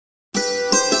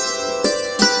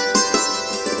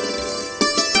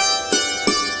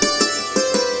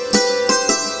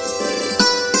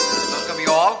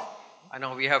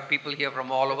we have people here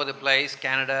from all over the place,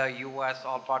 Canada, US,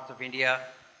 all parts of India,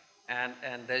 and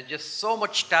there's just so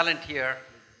much talent here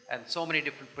and so many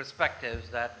different perspectives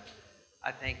that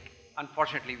I think,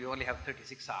 unfortunately, we only have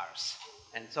 36 hours.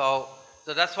 And so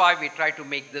that's why we try to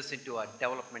make this into a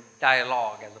development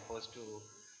dialogue as opposed to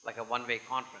like a one-way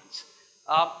conference.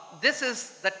 This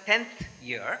is the 10th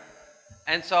year,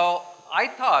 and so I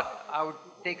thought I would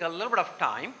take a little bit of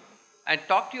time and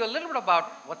talk to you a little bit about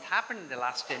what's happened in the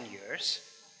last 10 years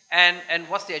and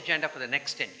what's the agenda for the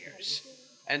next 10 years.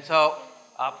 And so,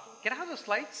 can I have those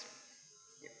slides?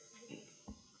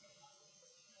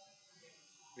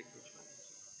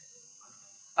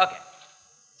 Okay.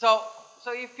 So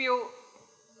if you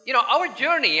know, our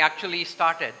journey actually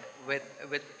started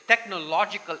with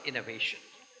technological innovation.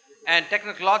 And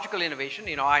technological innovation,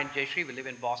 you know, I and Jayshree, we live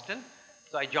in Boston.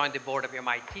 So I joined the board of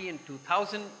MIT in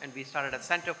 2000, and we started a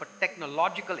Center for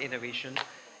Technological Innovation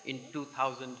in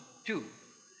 2002.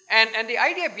 And the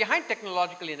idea behind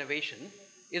technological innovation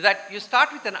is that you start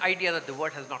with an idea that the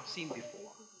world has not seen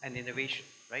before, an innovation,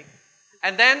 right?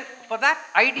 And then for that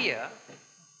idea,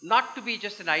 not to be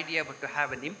just an idea, but to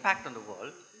have an impact on the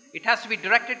world, it has to be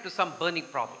directed to some burning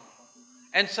problem.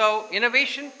 And so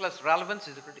innovation plus relevance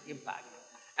is equal to impact.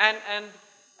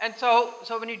 And so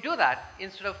when you do that,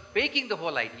 instead of baking the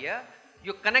whole idea,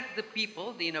 you connect the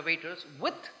people, the innovators,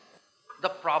 with the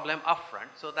problem upfront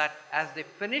so that as they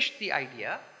finish the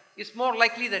idea, it's more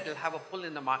likely that it'll have a pull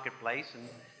in the marketplace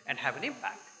and have an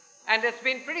impact. And it's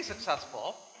been pretty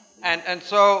successful. And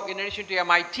so in addition to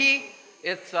MIT,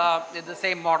 it's the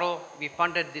same model. We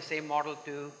funded the same model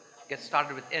to get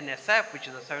started with NSF, which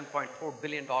is a $7.4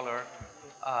 billion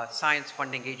science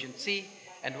funding agency.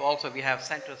 And also we have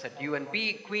centers at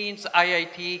UNB, Queens,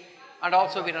 IIT, and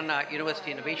also we run a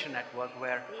University Innovation Network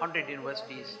where 100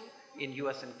 universities in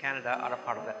US and Canada are a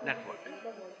part of that network.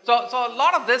 So a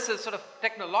lot of this is sort of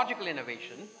technological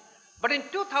innovation. But in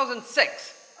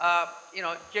 2006, you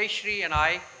know, Jayshree and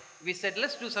I, we said,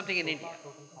 let's do something in India.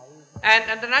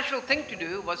 And the natural thing to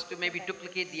do was to maybe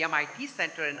duplicate the MIT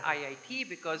Center in IIT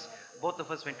because both of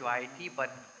us went to IIT,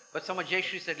 but someone,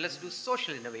 Jayshree, said, let's do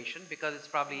social innovation because it's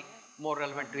probably more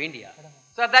relevant to India.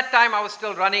 So at that time, I was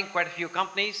still running quite a few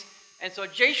companies. And so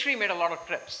Jayshree made a lot of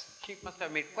trips. She must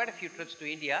have made quite a few trips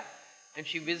to India. And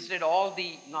she visited all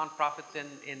the nonprofits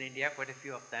in India, quite a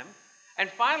few of them.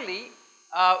 And finally,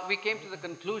 we came to the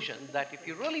conclusion that if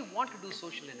you really want to do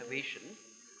social innovation,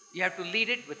 you have to lead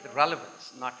it with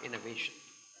relevance, not innovation.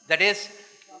 That is,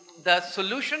 the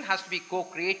solution has to be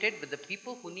co-created with the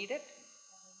people who need it.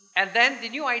 And then the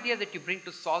new idea that you bring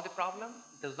to solve the problem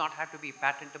does not have to be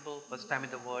patentable, first time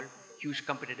in the world, huge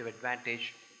competitive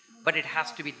advantage, but it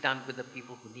has to be done with the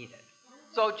people who need it.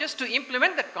 So just to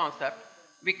implement that concept,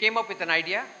 we came up with an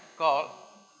idea called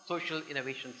Social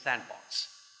Innovation Sandbox.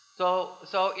 So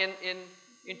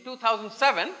in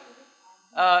 2007,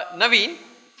 Naveen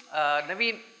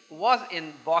was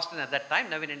in Boston at that time.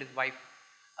 Naveen and his wife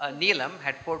Neelam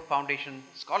had Ford Foundation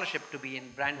scholarship to be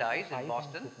in Brandeis in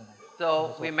Boston.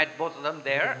 So we met both of them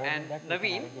there, and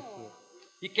Naveen,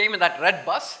 he came in that red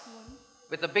bus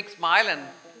with a big smile, and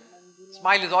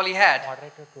smile is all he had,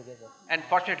 and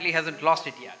fortunately hasn't lost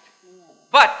it yet.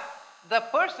 But the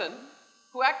person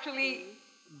who actually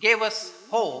gave us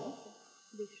home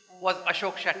was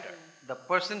Ashok Shettar, the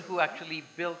person who actually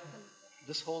built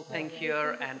this whole thing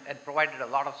here and provided a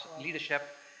lot of leadership.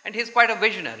 And he's quite a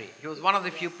visionary. He was one of the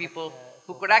few people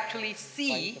who could actually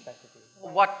see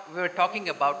what we were talking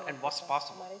about and what's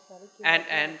possible.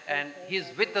 And he's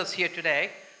with us here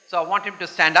today. So I want him to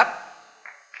stand up.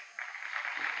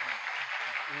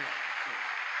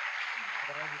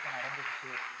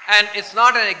 And it's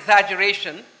not an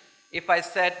exaggeration if I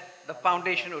said the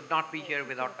foundation would not be here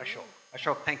without Ashok.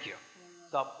 Ashok, thank you.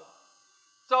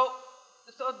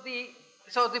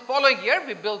 So the following year,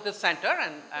 we built this center,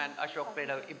 and Ashok played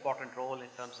an important role in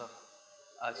terms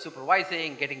of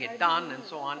supervising, getting it done, and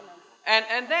so on.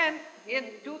 And then in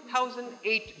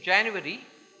 2008, January,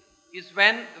 is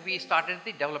when we started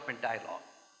the development dialogue.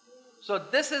 So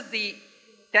this is the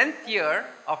 10th year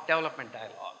of development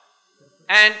dialogue.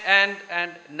 And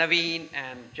Naveen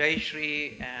and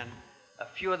Jayshree and a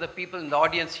few other people in the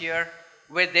audience here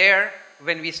were there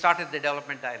when we started the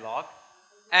development dialogue.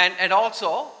 And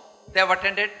also, they have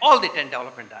attended all the 10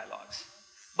 development dialogues.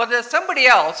 But there's somebody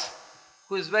else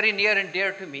who is very near and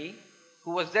dear to me,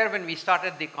 who was there when we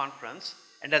started the conference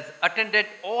and has attended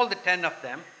all the 10 of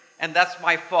them, and that's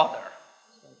my father.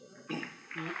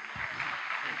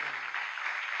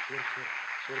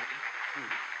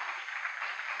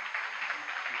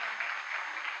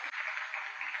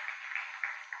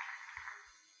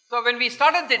 So when we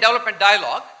started the development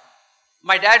dialogue,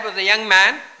 My dad was a young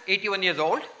man, 81 years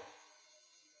old.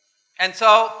 And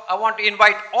so I want to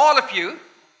invite all of you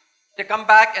to come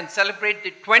back and celebrate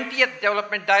the 20th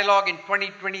Development Dialogue in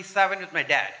 2027 with my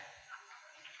dad.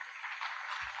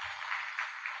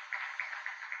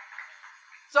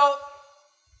 So,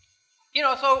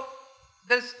 so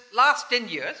this last 10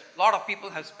 years, a lot of people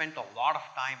have spent a lot of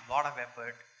time, a lot of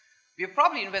effort. We've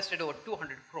probably invested over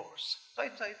 200 crores. So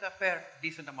it's a fair,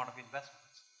 decent amount of investments.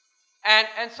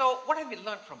 And so what have we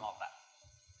learned from all that?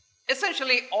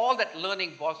 Essentially, all that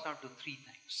learning boils down to three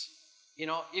things.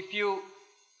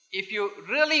 If you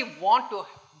really want to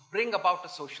bring about a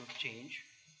social change,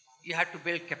 you have to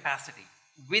build capacity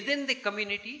within the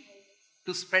community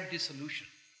to spread the solution.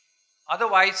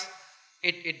 Otherwise,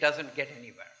 it doesn't get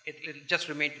anywhere. It'll just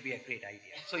remain to be a great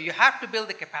idea. So you have to build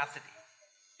the capacity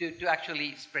to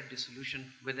actually spread the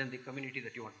solution within the community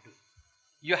that you want to do.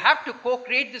 You have to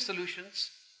co-create the solutions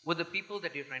with the people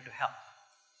that you're trying to help.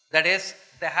 That is,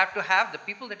 the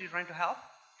people that you're trying to help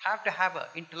have to have an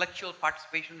intellectual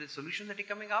participation in the solution that you're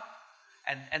coming up,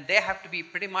 and they have to be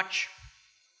pretty much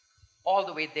all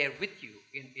the way there with you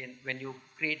when you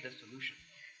create the solution.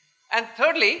 And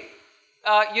thirdly,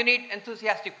 you need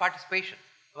enthusiastic participation.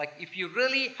 Like if you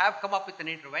really have come up with an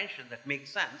intervention that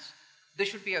makes sense, there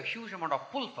should be a huge amount of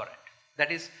pull for it.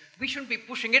 That is, we shouldn't be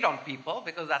pushing it on people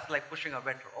because that's like pushing a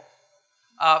wet rope.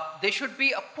 There should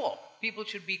be a pull. People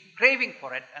should be craving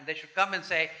for it, and they should come and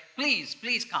say, please,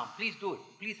 please come, please do it,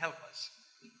 please help us.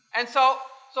 And so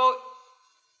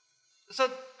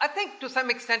I think to some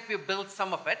extent we've built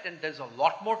some of it, and there's a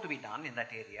lot more to be done in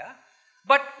that area.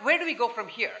 But where do we go from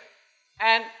here?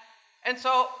 And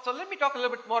so let me talk a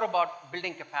little bit more about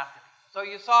building capacity. So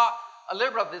you saw a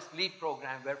little bit of this LEAD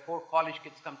program where 4 college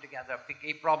kids come together, pick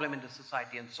a problem in the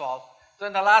society and solve. So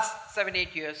in the last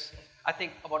 7-8 years, I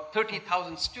think about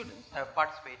 30,000 students have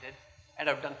participated and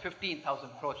have done 15,000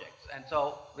 projects. And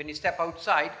so when you step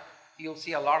outside, you'll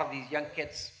see a lot of these young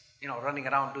kids, running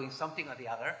around doing something or the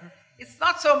other. It's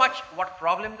not so much what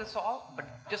problem to solve, but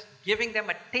just giving them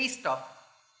a taste of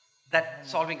that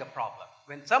solving a problem.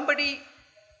 When somebody,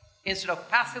 instead of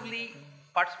passively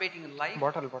participating in life,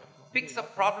 picks a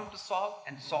problem to solve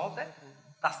and solves it,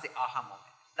 that's the aha moment.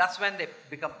 That's when they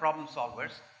become problem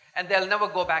solvers, and they'll never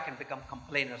go back and become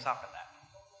complainers after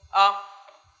that.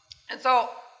 And so,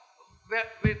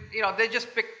 they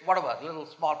just pick whatever, little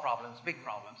small problems, big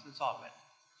problems, and solve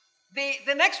it.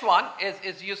 The next one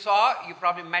is you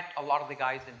probably met a lot of the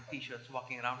guys in t-shirts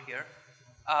walking around here.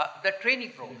 The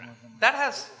training program, that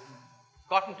has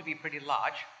gotten to be pretty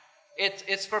large.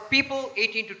 It's for people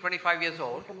 18 to 25 years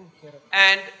old,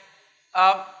 and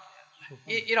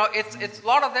it's a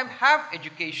lot of them have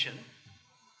education,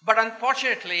 but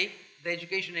unfortunately, the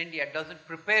education in India doesn't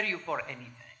prepare you for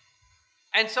anything.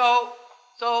 And so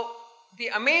the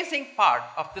amazing part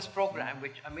of this program,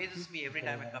 which amazes me every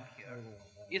time I come here,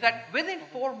 is that within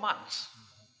 4 months,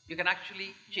 you can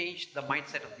actually change the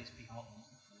mindset of these people.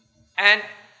 And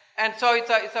so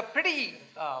it's a pretty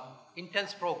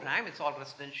intense program. It's all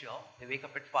residential. They wake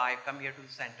up at 5, come here to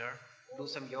the center, do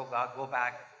some yoga, go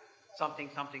back, something,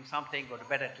 go to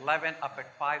bed at 11, up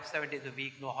at 5, 7 days a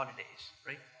week, no holidays,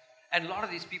 right? And a lot of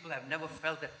these people have never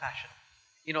felt that passion.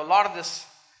 A lot of this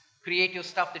creative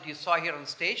stuff that you saw here on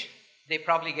stage, they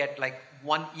probably get like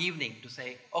one evening to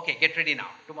say, okay, get ready now.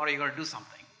 Tomorrow you're going to do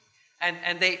something.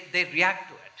 And they react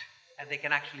to it, and they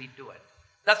can actually do it.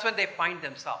 That's when they find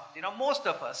themselves. Most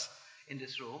of us in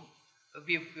this room,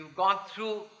 we've gone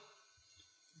through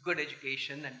good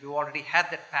education, and we've already had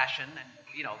that passion, and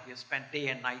we've spent day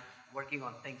and night working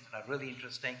on things that are really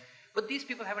interesting. But these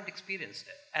people haven't experienced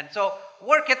it. And so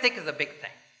work ethic is a big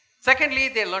thing. Secondly,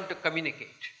 they learn to communicate.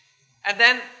 And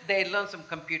then they learn some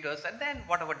computers, and then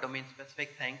whatever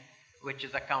domain-specific thing, which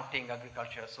is accounting,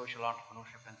 agriculture, social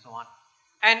entrepreneurship, and so on.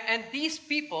 And these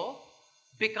people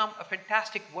become a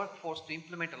fantastic workforce to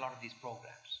implement a lot of these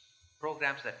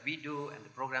programs that we do and the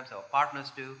programs our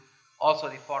partners do, also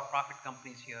the for-profit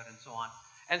companies here and so on.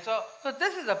 And so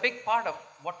this is a big part of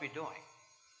what we're doing.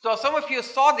 So some of you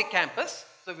saw the campus.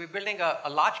 So we're building a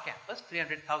large campus,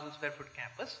 300,000 square foot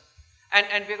campus.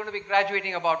 And we're going to be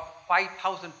graduating about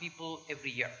 5,000 people every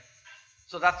year.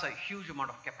 So that's a huge amount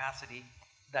of capacity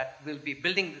that we'll be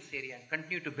building this area and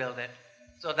continue to build it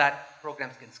so that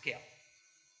programs can scale.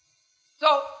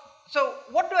 So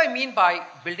what do I mean by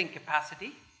building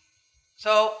capacity?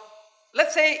 So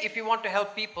let's say if you want to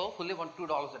help people who live on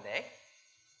 $2 a day,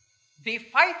 the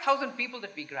 5,000 people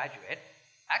that we graduate,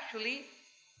 actually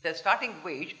their starting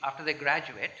wage after they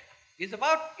graduate is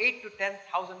about 8 to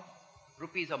 10,000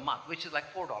 rupees a month, which is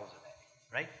like $4 a day,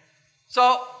 right?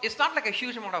 So it's not like a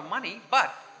huge amount of money,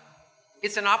 but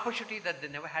it's an opportunity that they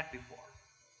never had before.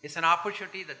 It's an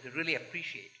opportunity that they really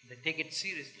appreciate. They take it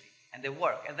seriously and they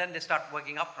work, and then they start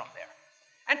working up from there.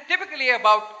 And typically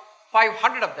about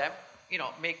 500 of them,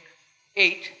 make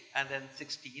 8 and then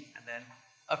 16, and then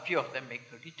a few of them make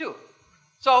 32.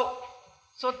 So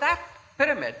that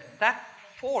pyramid, that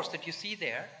force that you see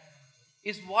there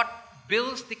is what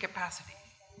builds the capacity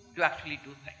to actually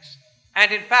do things.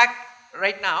 And in fact,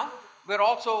 right now, we're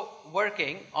also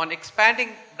working on expanding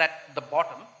the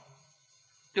bottom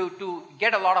to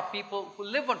get a lot of people who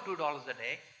live on $2 a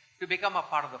day to become a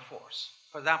part of the force.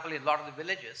 For example, in a lot of the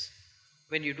villages,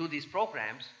 when you do these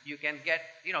programs, you can get,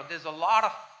 there's a lot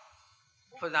of,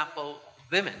 for example,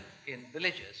 women in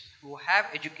villages who have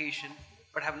education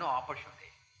but have no opportunity.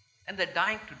 And they're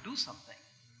dying to do something.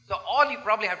 So all you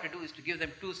probably have to do is to give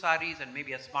them 2 saris and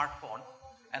maybe a smartphone,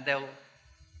 and they'll,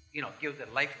 give their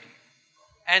life to you.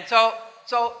 And so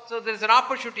there's an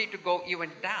opportunity to go even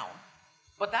down,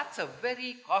 but that's a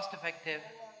very cost-effective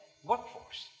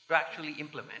workforce to actually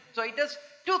implement. So it does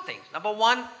 2 things. Number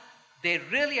one, they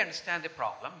really understand the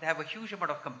problem. They have a huge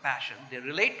amount of compassion. They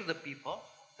relate to the people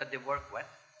that they work with,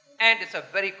 and it's a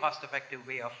very cost-effective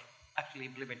way of actually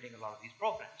implementing a lot of these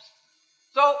programs.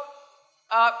 So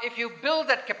if you build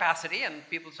that capacity and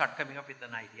people start coming up with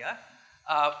an idea,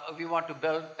 we want to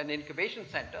build an incubation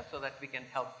center so that we can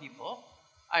help people.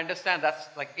 I understand that's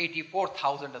like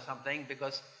 84,000 or something,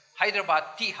 because Hyderabad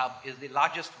T-Hub is the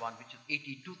largest one, which is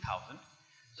 82,000.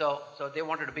 So they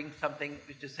wanted to bring something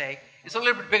which to say it's a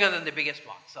little bit bigger than the biggest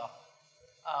one.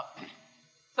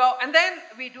 And then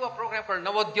we do a program called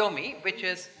Navodyomi, which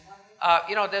is,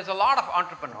 there's a lot of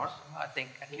entrepreneurs, I think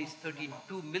at least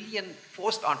 32 million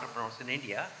forced entrepreneurs in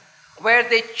India, where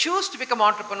they choose to become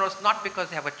entrepreneurs not because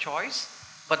they have a choice,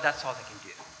 but that's all they can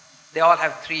do. They all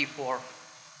have 3, 4,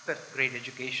 5th grade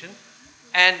education,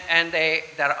 and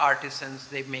they're artisans,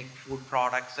 they make food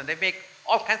products, and they make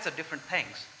all kinds of different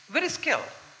things. Very skilled,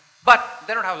 but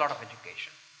they don't have a lot of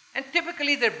education. And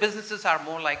typically their businesses are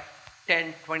more like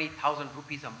 10, 20,000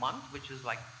 rupees a month, which is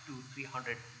like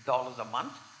 $200-300 a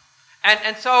month.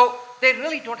 And so they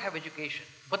really don't have education,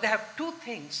 but they have 2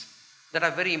 things that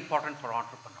are very important for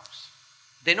entrepreneurs.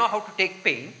 They know how to take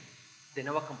pain, they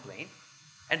never complain,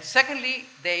 and secondly,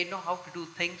 they know how to do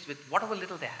things with whatever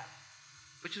little they have,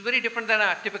 which is very different than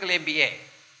a typical MBA.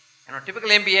 Typical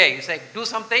MBA, you say, do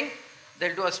something,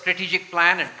 they'll do a strategic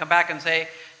plan and come back and say,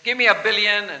 give me $1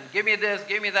 billion and give me this,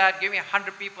 give me that, give me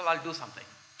 100 people, I'll do something.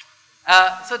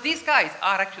 So these guys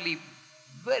are actually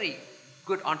very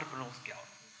good entrepreneurial skill.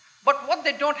 But what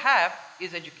they don't have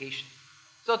is education.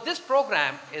 So this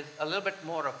program is a little bit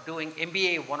more of doing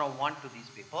MBA 101 to these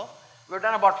people. We've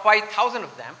done about 5,000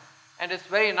 of them, and it's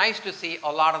very nice to see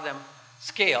a lot of them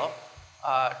scale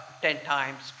 10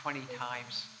 times, 20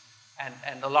 times,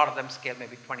 and a lot of them scale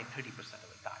maybe 20, 30% of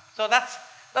the time. So that's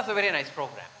a very nice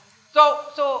program.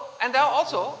 And then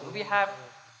also we have,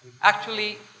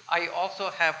 actually, I also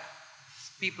have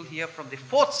people here from the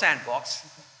 4th Sandbox,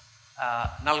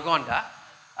 Nalgonda.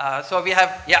 So we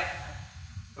have,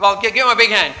 well, give them a big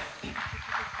hand.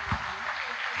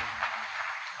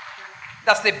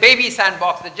 That's the baby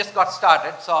Sandbox that just got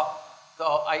started, so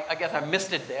I guess I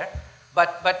missed it there.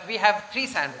 But we have 3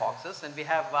 sandboxes, and we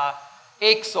have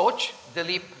Ek Soch,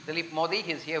 Dilip Modi,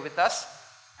 he's here with us,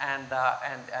 and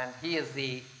he is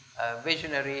the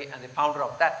visionary and the founder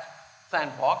of that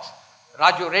sandbox.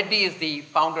 Raju Reddy is the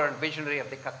founder and visionary of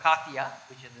the Kakatiya,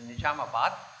 which is in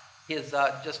Nizamabad. He's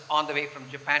just on the way from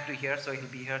Japan to here, so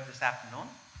he'll be here this afternoon.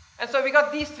 And so we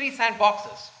got these 3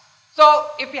 sandboxes. So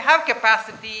if you have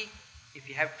capacity, if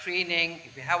you have training,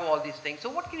 if you have all these things, so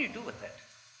what can you do with it?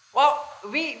 Well,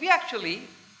 we actually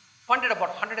funded about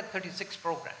 136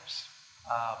 programs,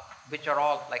 which are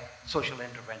all like social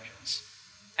interventions.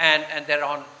 And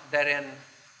they're in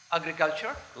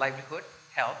agriculture, livelihood,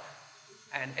 health,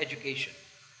 and education.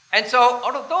 And so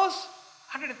out of those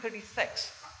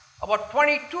 136, about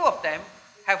 22 of them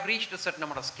have reached a certain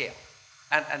amount of scale,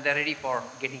 and they're ready for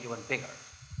getting even bigger.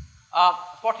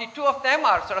 42 of them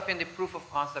are sort of in the proof of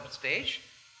concept stage,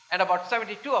 and about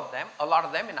 72 of them, a lot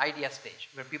of them in idea stage,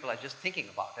 where people are just thinking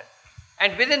about it.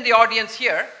 And within the audience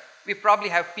here, we probably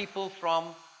have people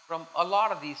from a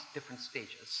lot of these different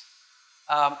stages.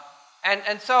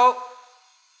 And so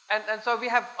we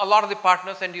have a lot of the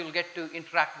partners, and you'll get to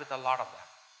interact with a lot of them.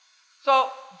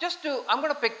 So I'm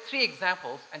going to pick 3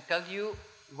 examples and tell you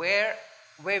where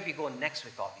we go next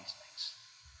with all these things.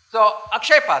 So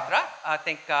Akshay Patra, I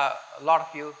think a lot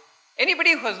of you,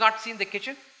 anybody who has not seen the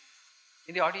kitchen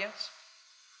in the audience?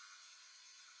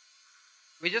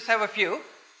 We just have a few.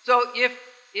 So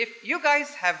if you guys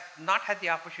have not had the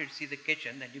opportunity to see the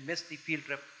kitchen and you missed the field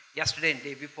trip yesterday and the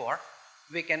day before,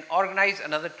 we can organize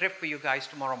another trip for you guys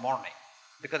tomorrow morning,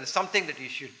 because it's something that you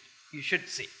should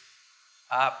see,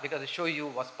 because it shows you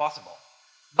what's possible.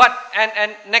 But,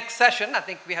 and next session, I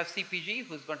think we have CPG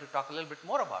who's going to talk a little bit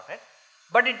more about it.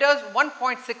 But it does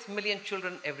 1.6 million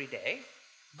children every day,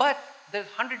 but there's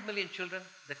 100 million children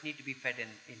that need to be fed in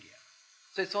India.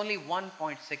 So it's only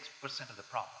 1.6% of the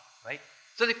problem, right?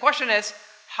 So the question is,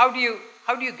 how do you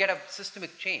get a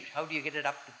systemic change? How do you get it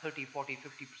up to 30, 40, 50%,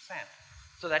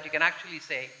 so that you can actually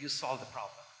say you solve the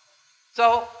problem?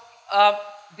 So a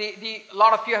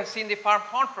lot of you have seen the farm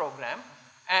pond program,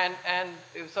 and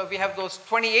so we have those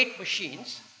 28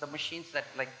 machines, the machines that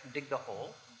like dig the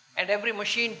hole, and every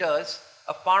machine does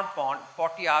a farm pond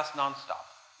 40 hours non-stop,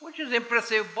 which is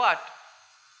impressive, but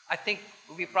I think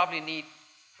we probably need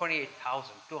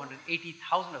 28,000,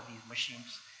 280,000 of these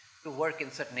machines to work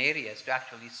in certain areas to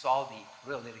actually solve the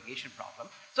real irrigation problem.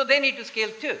 So they need to scale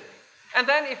too. And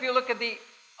then if you look at the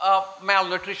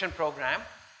malnutrition program,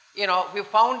 we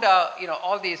found,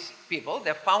 all these people,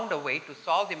 they found a way to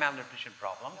solve the malnutrition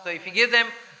problem. So if you give them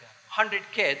 100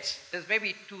 kids, there's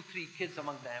maybe 2, 3 kids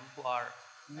among them who are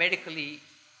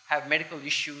have medical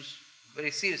issues,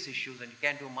 very serious issues, and you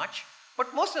can't do much.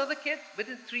 But most of the kids,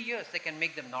 within 3 years, they can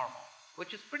make them normal,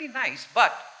 which is pretty nice.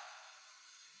 But,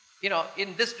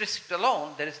 in this district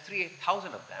alone, there is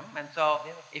 3,000 of them. And so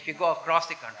if you go across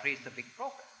the country, it's a big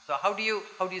program. So how do you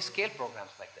scale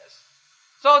programs like this?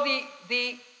 So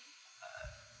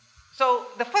so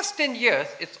the first 10 years,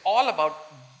 it's all about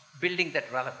building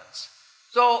that relevance.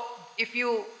 So if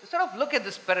you sort of look at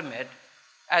this pyramid,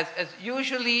 as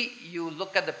usually you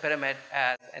look at the pyramid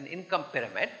as an income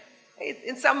pyramid,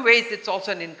 in some ways it's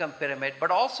also an income pyramid,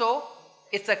 but also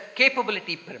it's a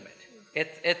capability pyramid.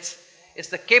 It's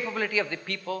the capability of the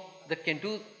people that can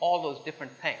do all those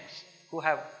different things, who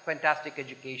have fantastic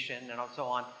education and so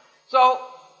on. So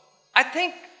I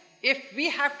think if we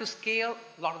have to scale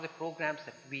a lot of the programs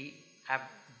that we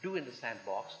do in the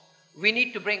Sandbox, we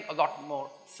need to bring a lot more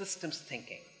systems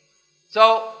thinking.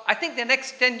 So I think the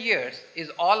next 10 years is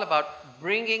all about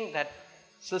bringing that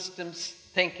systems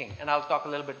thinking, and I'll talk a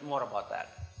little bit more about that.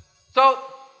 So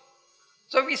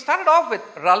we started off with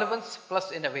relevance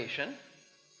plus innovation.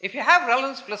 If you have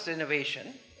relevance plus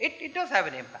innovation, it does have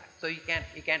an impact. So you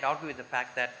can't argue with the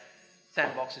fact that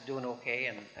Sandbox is doing okay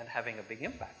and having a big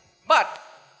impact. But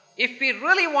if we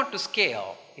really want to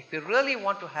scale, if we really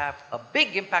want to have a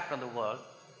big impact on the world,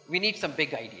 we need some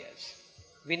big ideas.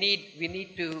 We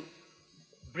need to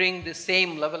bring the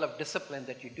same level of discipline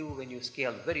that you do when you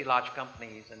scale very large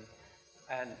companies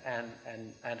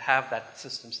and have that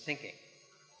systems thinking.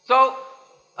 So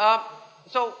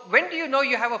when do you know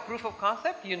you have a proof of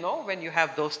concept? You know when you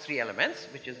have those 3 elements,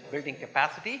 which is building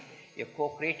capacity, you've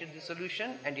co-created the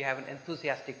solution, and you have an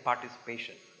enthusiastic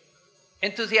participation.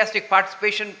 Enthusiastic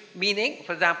participation meaning,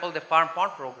 for example, the farm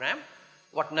pond program,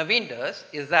 what Naveen does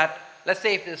is that, let's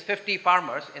say if there's 50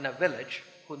 farmers in a village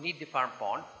who need the farm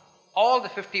pond, all the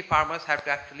 50 farmers have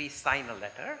to actually sign a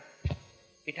letter.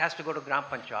 It has to go to Gram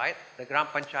Panchayat. The Gram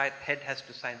Panchayat head has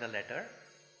to sign the letter,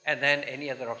 and then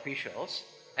any other officials,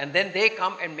 and then they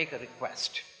come and make a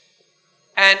request.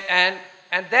 And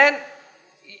then,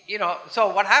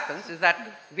 so what happens is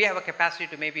that we have a capacity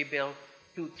to maybe build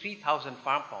 2,000-3,000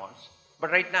 farm ponds,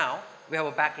 but right now we have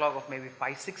a backlog of maybe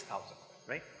 5,000-6,000,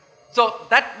 right? So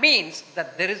that means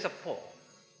that there is a pull.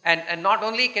 And not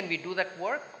only can we do that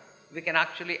work, we can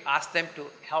actually ask them to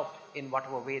help in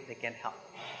whatever way they can help.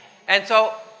 And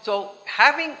so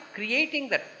creating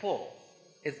that pull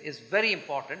is very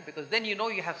important, because then you know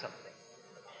you have something.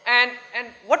 And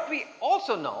what we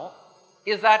also know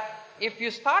is that if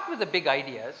you start with the big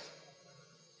ideas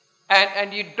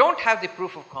and you don't have the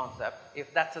proof of concept,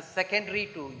 if that's a secondary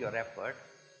to your effort,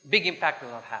 big impact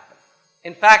will not happen.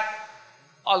 In fact,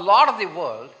 a lot of the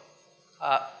world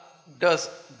does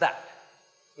that.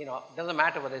 Doesn't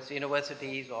matter whether it's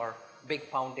universities or big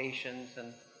foundations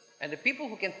and the people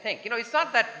who can think. It's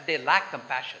not that they lack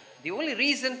compassion. The only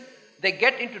reason they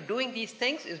get into doing these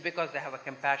things is because they have a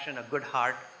compassion, a good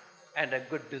heart, and a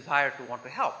good desire to want to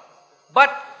help.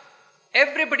 But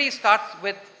everybody starts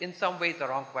with, in some ways, the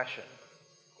wrong question.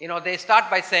 They start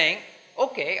by saying,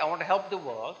 okay, I want to help the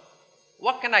world.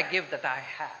 What can I give that I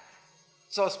have?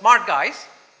 So smart guys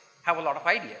have a lot of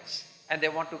ideas, and they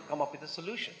want to come up with a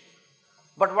solution.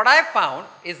 But what I've found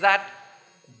is that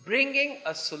bringing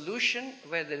a solution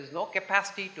where there is no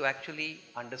capacity to actually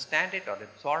understand it or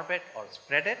absorb it or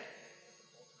spread it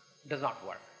does not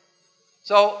work.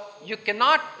 So you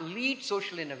cannot lead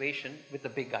social innovation with a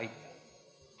big idea.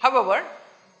 However,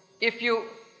 if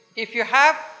you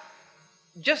have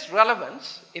just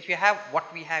relevance, if you have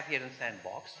what we have here in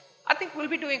Sandbox, I think we'll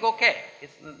be doing okay.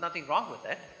 It's nothing wrong with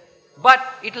it. But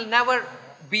it'll never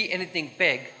be anything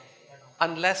big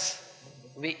unless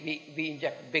we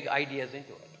inject big ideas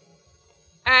into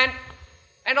it.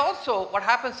 And also what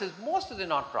happens is most of the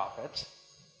nonprofits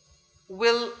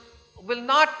will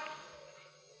not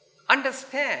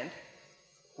understand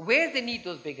where they need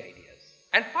those big ideas.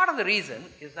 And part of the reason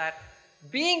is that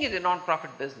being in the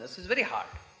nonprofit business is very hard.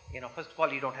 First of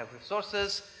all, you don't have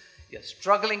resources, you're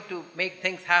struggling to make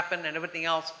things happen and everything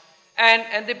else.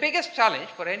 And the biggest challenge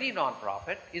for any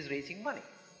nonprofit is raising money.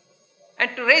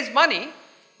 And to raise money,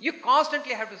 you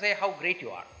constantly have to say how great you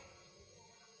are.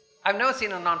 I've never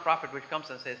seen a nonprofit which comes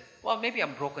and says, well, maybe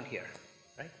I'm broken here,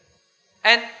 right?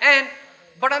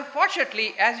 But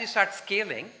unfortunately, as you start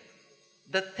scaling,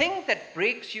 the thing that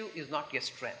breaks you is not your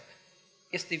strength.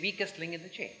 It's the weakest link in the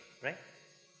chain, right?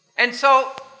 And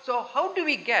so how do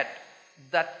we get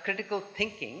that critical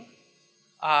thinking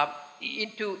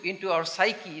into our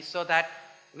psyche so that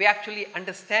we actually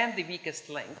understand the weakest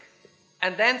link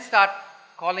and then start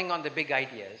calling on the big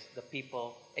ideas, the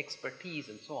people, expertise,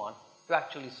 and so on, to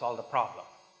actually solve the problem.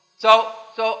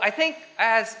 So I think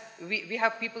as we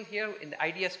have people here in the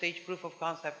idea stage, proof of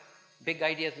concept, big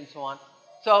ideas, and so on.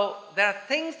 So there are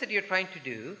things that you're trying to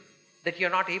do that you're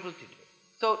not able to do.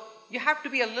 So you have to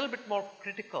be a little bit more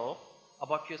critical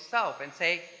about yourself and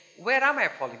say, where am I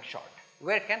falling short?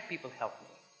 Where can people help me?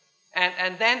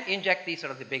 And then inject these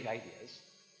sort of the big ideas.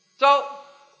 So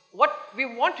what we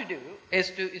want to do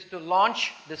is to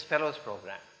launch this fellows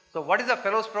program. So what is a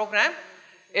fellows program?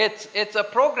 It's a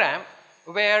program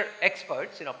where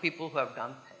experts, people who have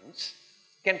done things,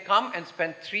 can come and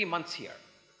spend 3 months here.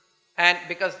 And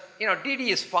because, DD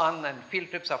is fun and field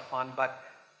trips are fun, but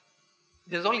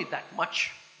there's only that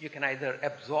much you can either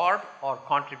absorb or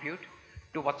contribute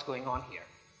to what's going on here.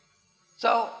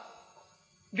 So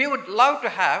we would love to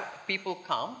have people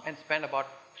come and spend about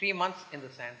 3 months in the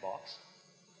Sandbox.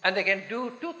 And they can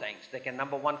do two things. They can,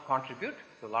 number one, contribute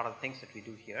to a lot of the things that we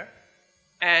do here.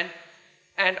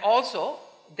 And also,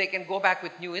 they can go back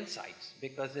with new insights,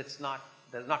 because there's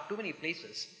not too many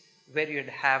places where you'd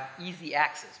have easy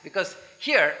access. Because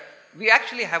here, we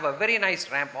actually have a very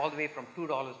nice ramp all the way from $2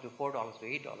 to $4 to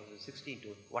 $8 to $16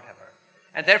 to whatever.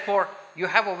 And therefore, you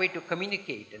have a way to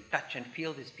communicate and touch and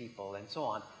feel these people and so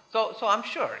on. So I'm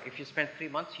sure if you spend 3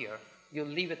 months here, you'll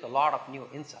leave with a lot of new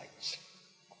insights.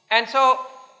 And so,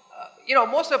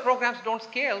 most of the programs don't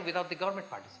scale without the government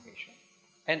participation.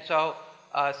 And so,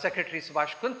 Secretary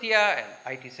Subhash Kuntia and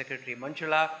IT Secretary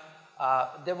Manjula,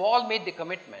 they've all made the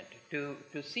commitment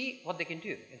to see what they can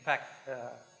do. In fact,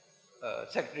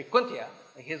 Secretary Kuntia,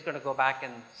 he's going to go back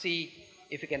and see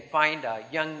if he can find a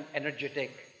young,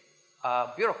 energetic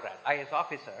bureaucrat, IS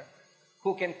officer,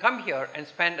 who can come here and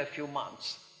spend a few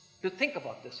months to think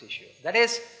about this issue. That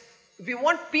is, we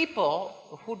want people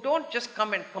who don't just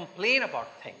come and complain about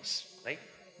things, right?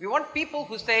 We want people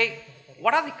who say,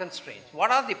 what are the constraints?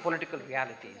 What are the political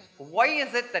realities? Why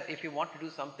is it that if you want to do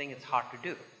something, it's hard to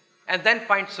do? And then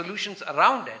find solutions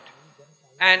around it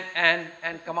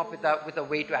and come up with a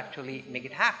way to actually make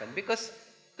it happen. Because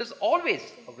there's always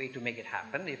a way to make it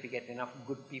happen if you get enough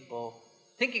good people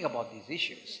thinking about these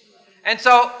issues. And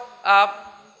so,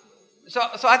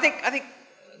 so I think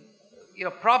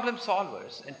problem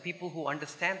solvers and people who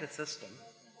understand the system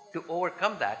to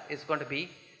overcome that is going to be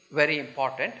very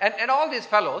important. And all these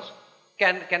fellows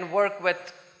can work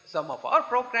with some of our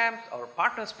programs, our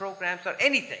partners' programs, or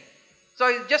anything. So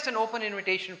it's just an open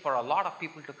invitation for a lot of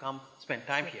people to come spend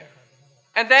time here.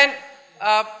 And then,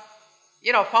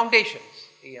 foundations,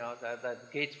 the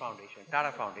Gates Foundation,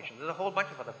 Tata Foundation, there's a whole bunch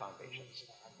of other foundations.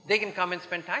 They can come and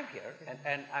spend time here,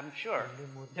 and I'm sure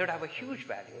they would have a huge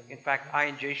value. In fact, I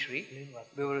and Jayshree,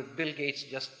 we were with Bill Gates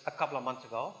just a couple of months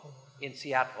ago in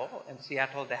Seattle. In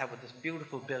Seattle, they have these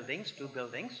beautiful buildings, 2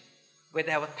 buildings, where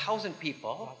they have 1,000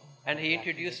 people, and he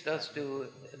introduced us to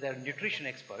their nutrition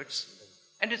experts.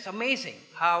 And it's amazing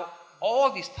how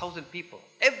all these 1,000 people,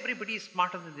 everybody is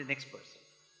smarter than the next person.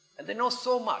 And they know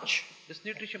so much. This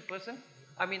nutrition person,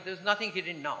 there's nothing he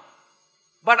didn't know.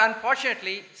 But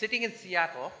unfortunately, sitting in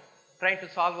Seattle, trying to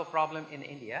solve a problem in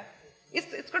India,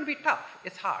 it's going to be tough.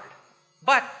 It's hard.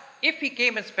 But if he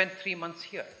came and spent 3 months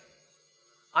here,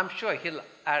 I'm sure he'll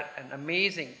add an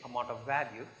amazing amount of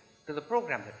value to the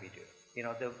program that we do,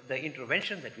 the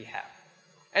intervention that we have.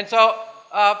 And so,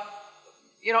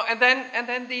 and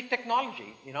then the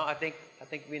technology. I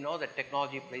think we know that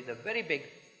technology plays a very big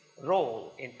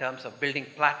role in terms of building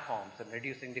platforms and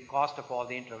reducing the cost of all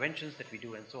the interventions that we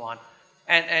do and so on.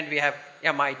 And we have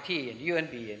MIT and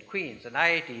UNB and Queens and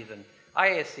IITs and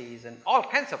ISCs and all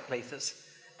kinds of places.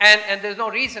 And there's no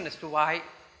reason as to why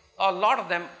a lot of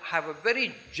them have a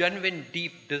very genuine,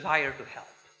 deep desire to help.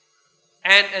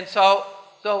 And so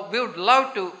we would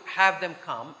love to have them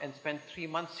come and spend 3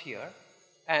 months here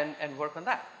and work on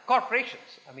that.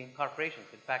 Corporations. In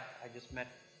fact, I just met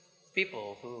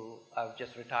people who have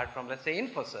just retired from, let's say,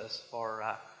 Infosys,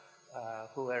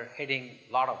 who are heading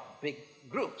a lot of big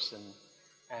groups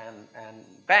and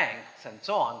banks and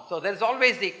so on. So there's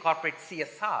always the corporate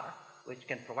CSR, which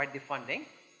can provide the funding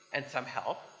and some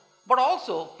help, but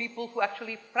also people who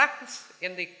actually practice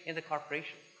in the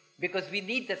corporation, because we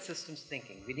need that systems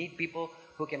thinking. We need people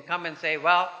who can come and say,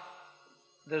 well,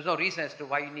 there's no reason as to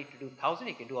why you need to do 1,000,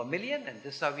 you can do 1,000,000, and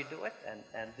this is how we do it,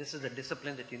 and this is the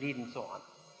discipline that you need, and so on.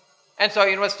 And so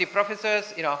university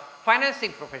professors,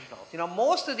 financing professionals,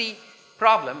 most of the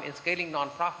problem in scaling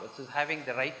nonprofits is having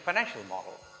the right financial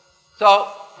model.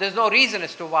 So there's no reason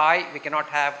as to why we cannot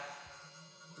have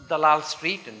Dalal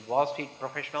Street and Wall Street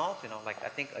professionals, like I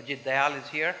think Ajit Dayal is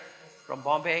here from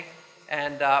Bombay,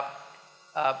 and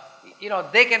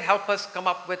they can help us come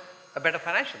up with a better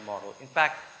financial model. In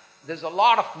fact, there's a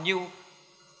lot of new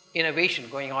innovation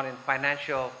going on in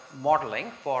financial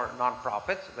modeling for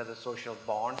nonprofits, whether social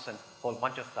bonds and a whole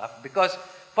bunch of stuff, because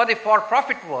for the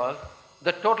for-profit world,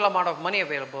 the total amount of money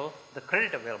available, the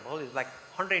credit available, is like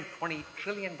 $120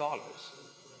 trillion.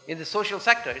 In the social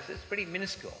sector, it's pretty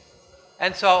minuscule.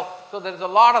 And so there's a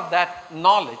lot of that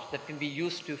knowledge that can be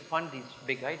used to fund these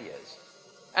big ideas.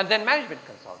 And then management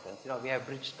consultants, we have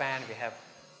Bridgespan, we have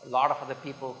a lot of other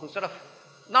people who sort of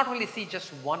not only see just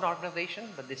one organization,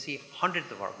 but they see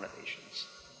hundreds of organizations.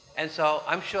 And so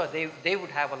I'm sure they would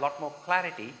have a lot more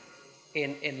clarity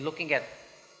in looking at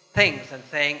things and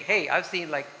saying, hey, I've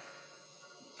seen like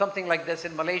something like this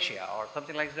in Malaysia, or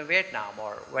something like this in Vietnam,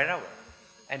 or wherever,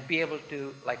 and be able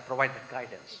to like provide that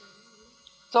guidance.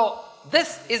 So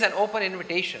this is an open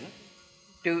invitation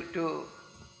to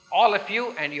all of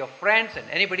you and your friends and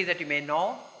anybody that you may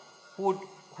know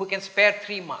who can spare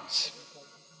 3 months.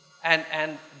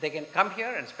 And they can come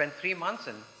here and spend 3 months,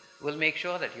 and we'll make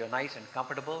sure that you're nice and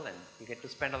comfortable and you get to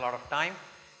spend a lot of time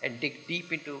and dig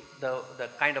deep into the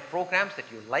kind of programs that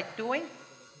you like doing.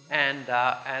 And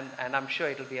I'm sure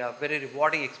it'll be a very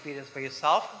rewarding experience for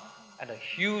yourself and a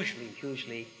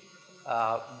hugely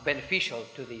beneficial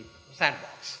to the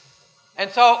Sandbox. And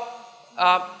so,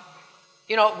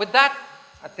 with that,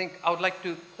 I think I would like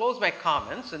to close my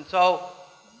comments. And so,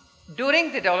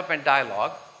 during the development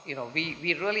dialogue,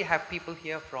 we really have people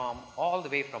here from all the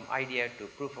way from idea to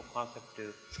proof of concept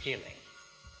to scaling.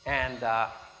 And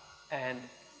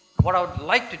what I would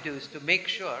like to do is to make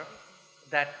sure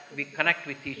that we connect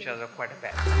with each other quite a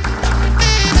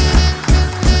bit.